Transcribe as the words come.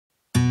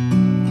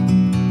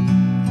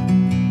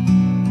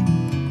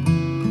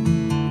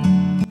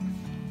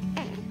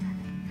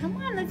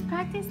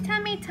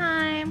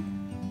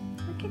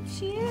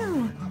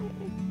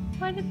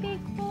What a big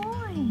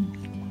boy.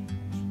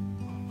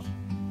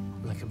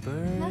 Like a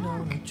bird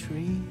on a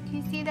tree. Do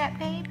you see that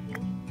baby?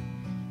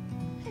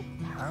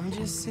 I'm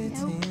just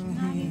sitting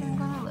Not here. even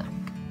gonna look.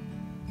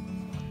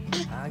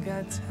 I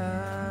got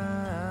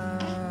time.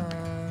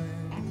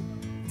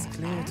 It's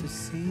clear to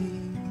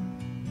see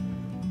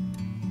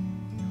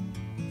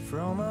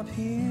from up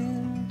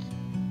here.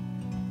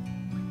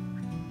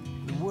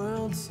 The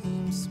world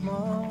seems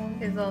small.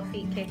 His little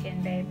feet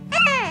kicking, babe.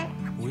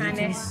 We Trying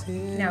can to,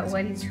 sit no,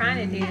 what he's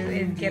trying to do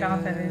is get off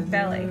of his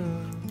belly.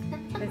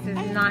 This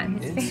is not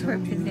his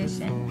favorite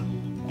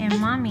position. And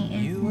mommy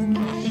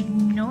is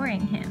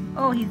ignoring him.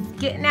 Oh, he's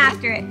getting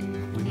after it.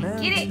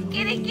 Get it,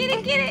 get it, get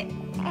it, get it.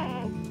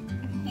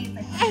 He's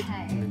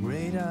like, in the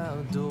great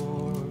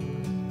outdoors.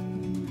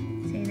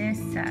 see, this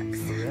sucks.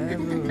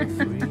 Forever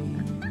free.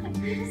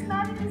 He just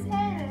got in his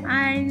head.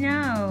 I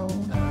know.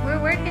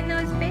 We're working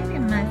those baby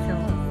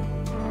muscles.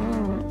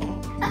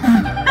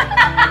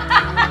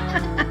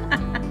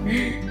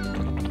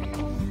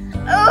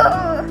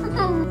 Oh!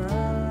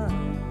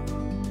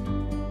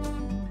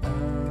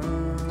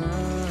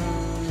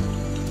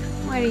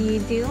 What are you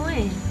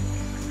doing?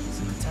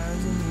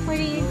 What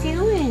are you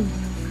doing?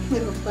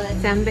 Little butt.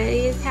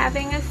 Somebody is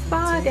having a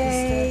spa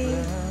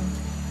day.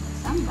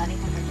 Somebody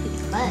has a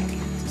big butt.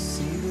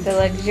 The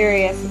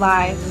luxurious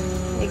life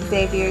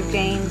Xavier,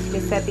 James,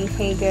 Giuseppe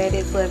Haygood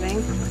is living.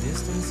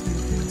 Is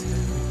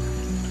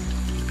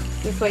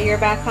this what your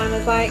bath time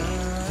is like?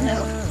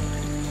 No.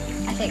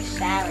 I take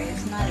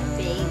showers, not a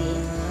baby.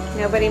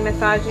 Nobody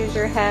massages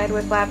your head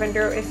with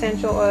lavender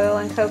essential oil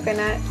and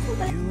coconut.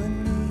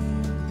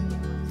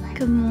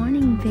 Good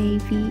morning,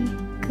 baby.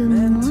 Good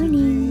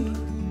morning.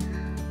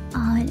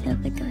 Oh,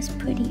 look at those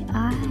pretty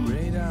eyes.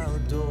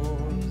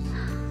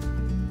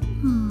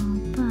 Oh,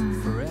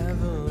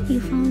 but you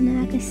falling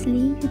like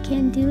asleep? You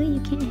can't do it? You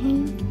can't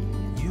hang?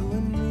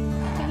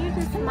 Can you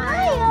just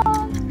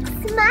smile?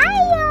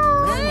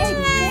 Smile!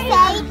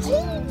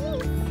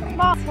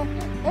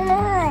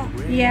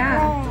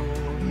 Yeah.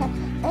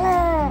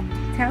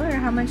 Tell her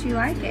how much you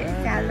like it.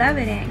 I love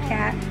it, Aunt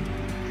Cat.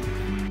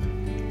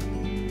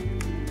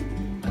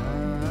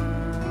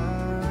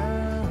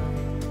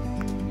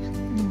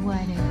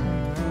 What is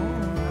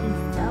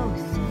He's so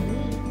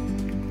sweet.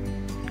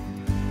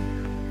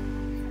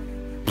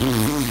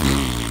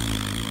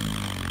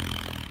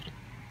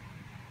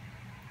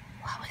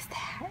 What was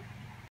that?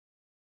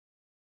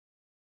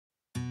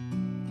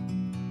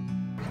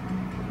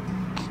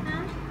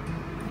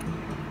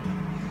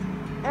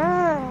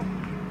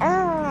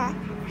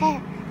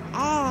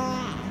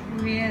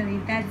 Really,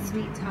 that's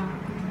sweet talk.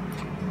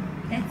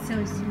 That's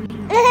so sweet.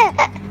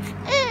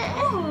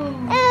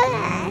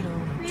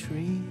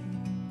 Tree.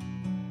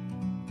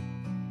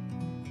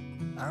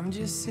 I'm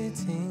just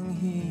sitting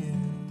here.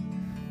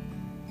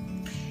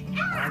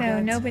 So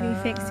nobody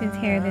fixed his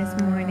hair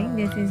this morning.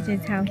 This is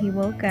just how he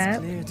woke up,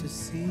 Clear to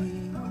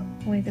see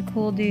with a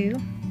cool dew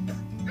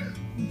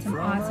and some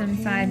awesome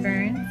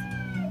sideburns.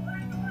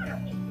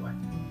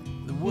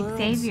 the world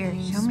Xavier,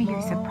 seems show me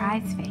your small.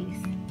 surprise face.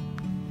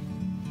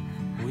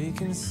 We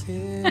can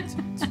sit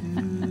together.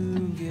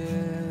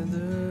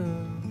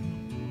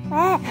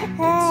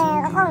 It's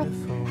so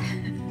beautiful.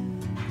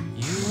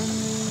 You and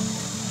me,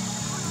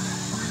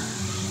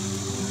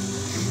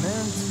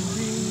 meant to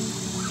be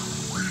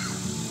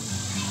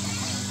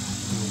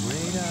in the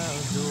great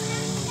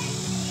outdoors,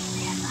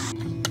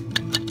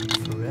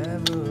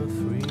 forever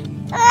free.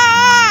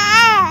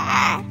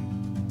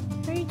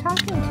 Who are you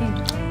talking to?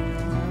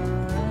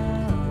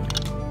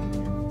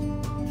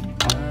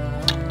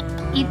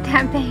 Eat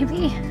that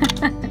baby.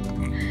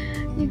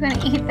 You're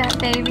gonna eat that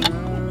baby.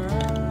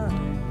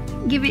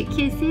 Give it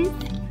kisses.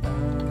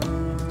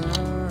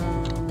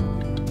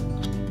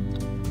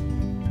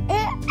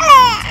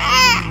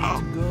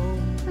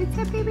 What's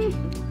that baby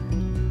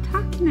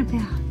talking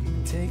about?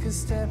 Take a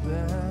step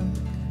back,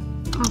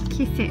 Oh,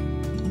 kiss it.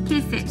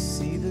 Kiss it.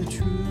 see the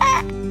truth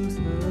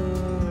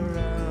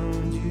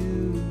around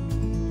you.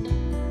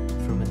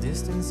 From a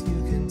distance you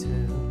can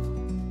tell.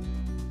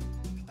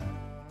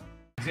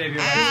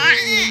 Xavier.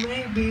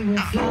 Maybe we'll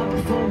fly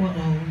before we're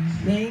old.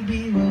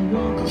 Maybe we'll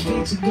walk on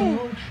streets of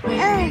gold.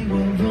 Maybe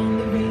we'll run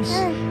the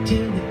race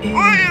till the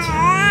end of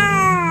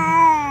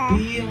time.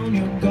 Be on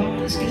your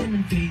guard,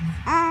 skimming feet.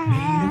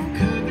 Made of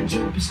courage,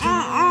 open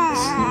strong.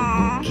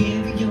 Slow,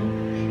 carry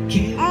on,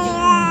 carry on.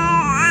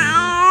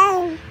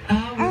 I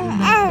will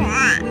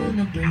not break, will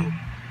not break.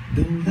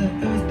 Though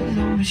the earth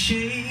below me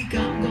shake,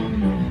 I'm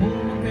gonna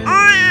hold my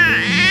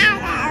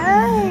ground.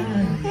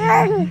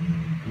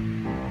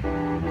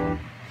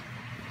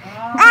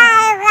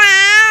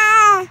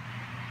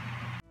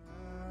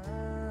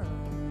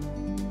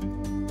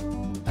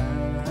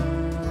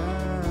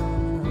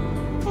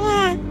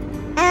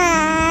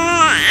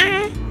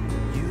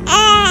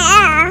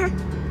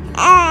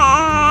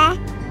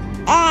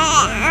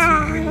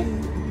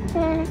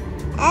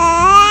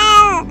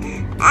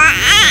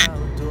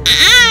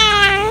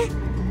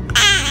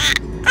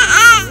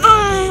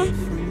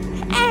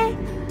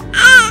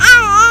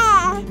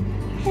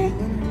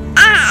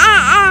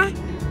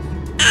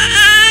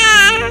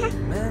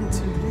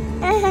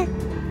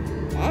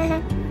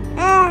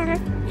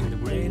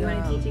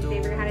 teach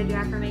Xavier how to do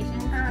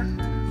affirmations?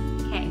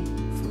 Okay.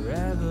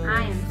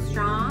 I am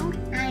strong.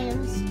 I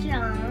am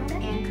strong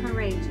And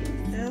courageous.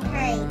 and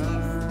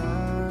courageous.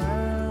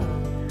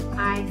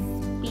 I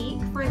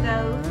speak for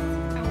those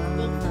I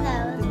speak for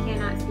those who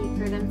cannot speak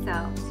for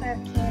themselves. who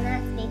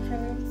cannot speak for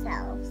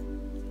themselves.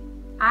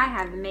 I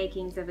have the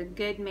makings of a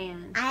good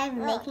man. I have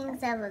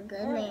makings of a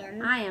good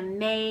man. I am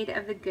made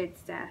of the good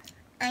stuff.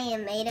 I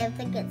am made of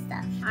the good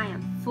stuff. I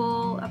am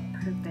full of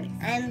purpose.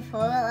 I am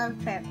full of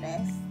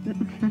purpose.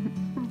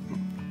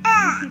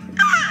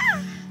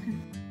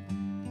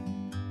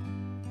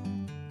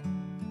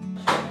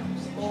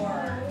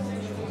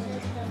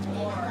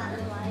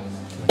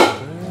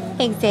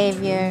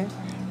 Xavier,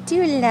 do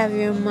you love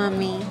your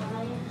mommy?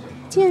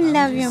 Do you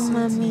love your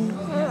mommy?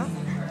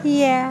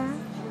 Yeah.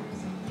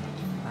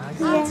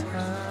 Yeah.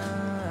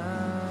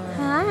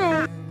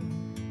 Hi.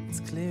 It's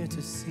clear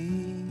to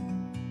see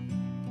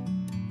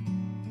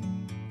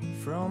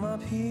from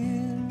up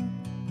here.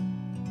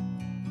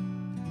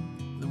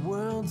 The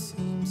world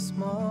seems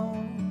small.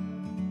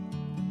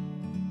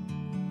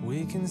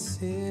 We can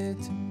sit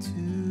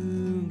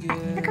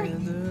together.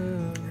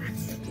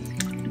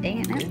 Dang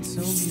it. It's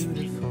so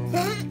beautiful.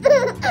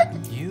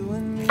 You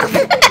and me.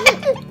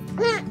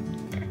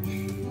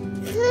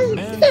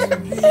 Meant to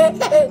be.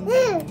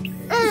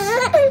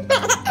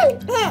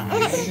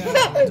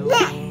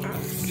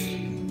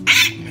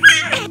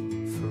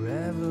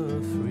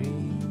 Forever free.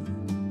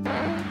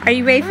 Are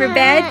you ready for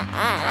bed?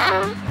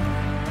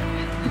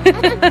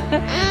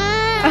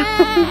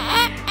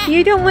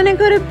 You don't want to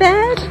go to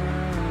bed?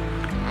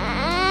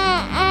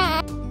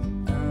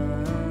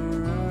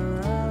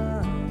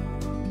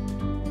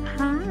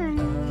 Hi.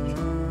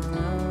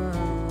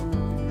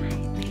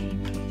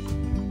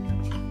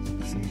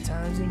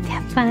 Sometimes you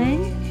Have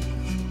fun?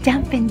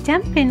 Jumping,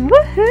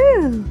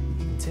 woohoo!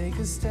 take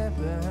a step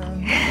out.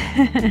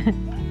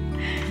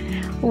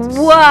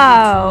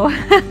 Whoa!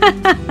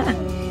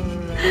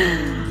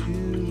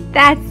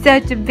 That's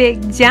such a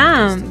big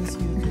jump. You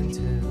can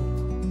tell.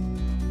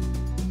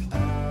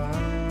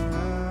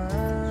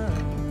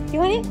 You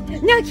want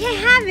it? No, you can't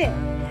have it.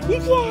 You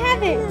can't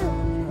have it.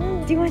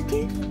 Do you want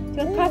this? Do you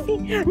want coffee?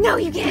 No,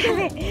 you can't have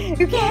it.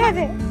 You can't have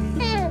it.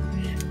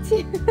 Do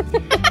you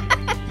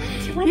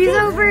want He's this?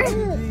 over it. Do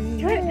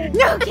you want it?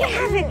 No, you can't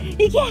have it.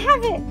 You can't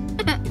have it.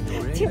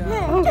 Do you-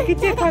 Oh, good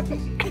job, Poppy. No,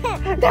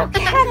 you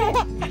can't have it.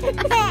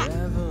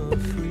 Forever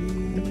free.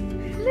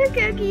 Look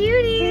how Do you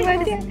cutie.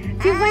 want it?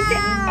 Do you want it?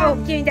 Oh,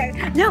 give me that.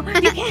 No,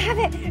 you can't have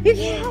it. You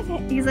can't have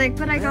it. He's like,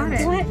 but I got Do it.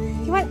 you want? Do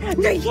you want?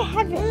 No, you can't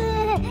have it.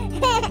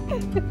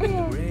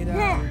 Great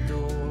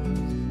outdoors.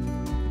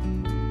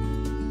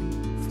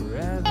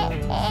 Forever.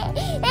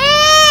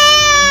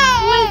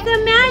 What's the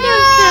matter,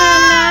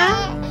 Stella?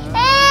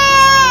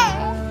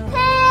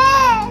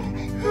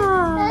 Oh.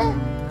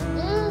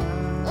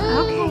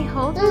 Okay,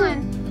 hold on.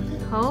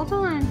 Hold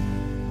on.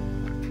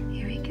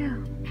 Here we go.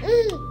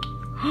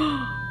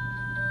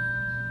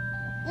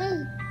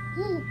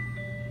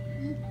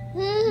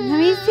 Let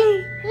me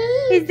see.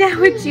 Is that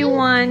what you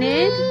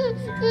wanted?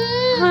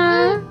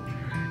 Huh?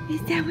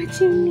 Is that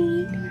what you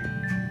need?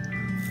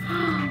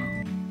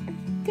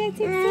 That's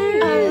Xavier.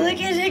 Oh, look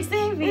at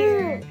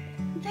Xavier.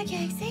 Look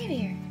at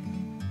Xavier.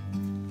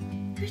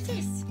 Who's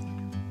this?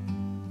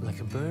 Like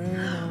a bird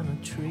on a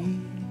tree.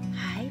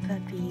 Hi,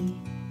 puppy.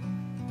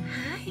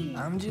 Hi.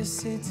 I'm just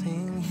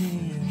sitting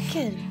here.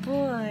 Good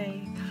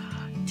boy.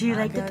 Do you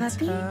like the I got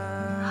puppy?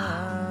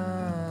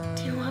 time.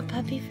 Do you want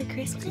puppy for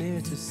Christmas?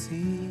 Clear to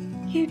see.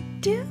 You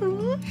do?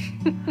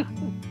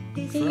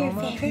 Is it your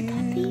From up favorite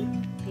puppy? here.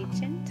 Be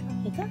gentle.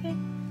 It's okay.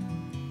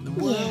 The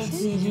world Yes, it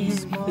seems is.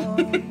 small.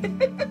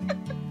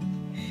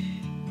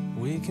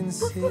 We can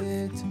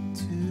sit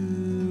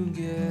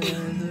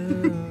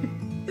together.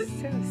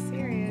 So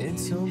serious.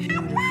 It's so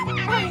beautiful.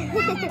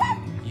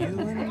 You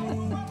and me.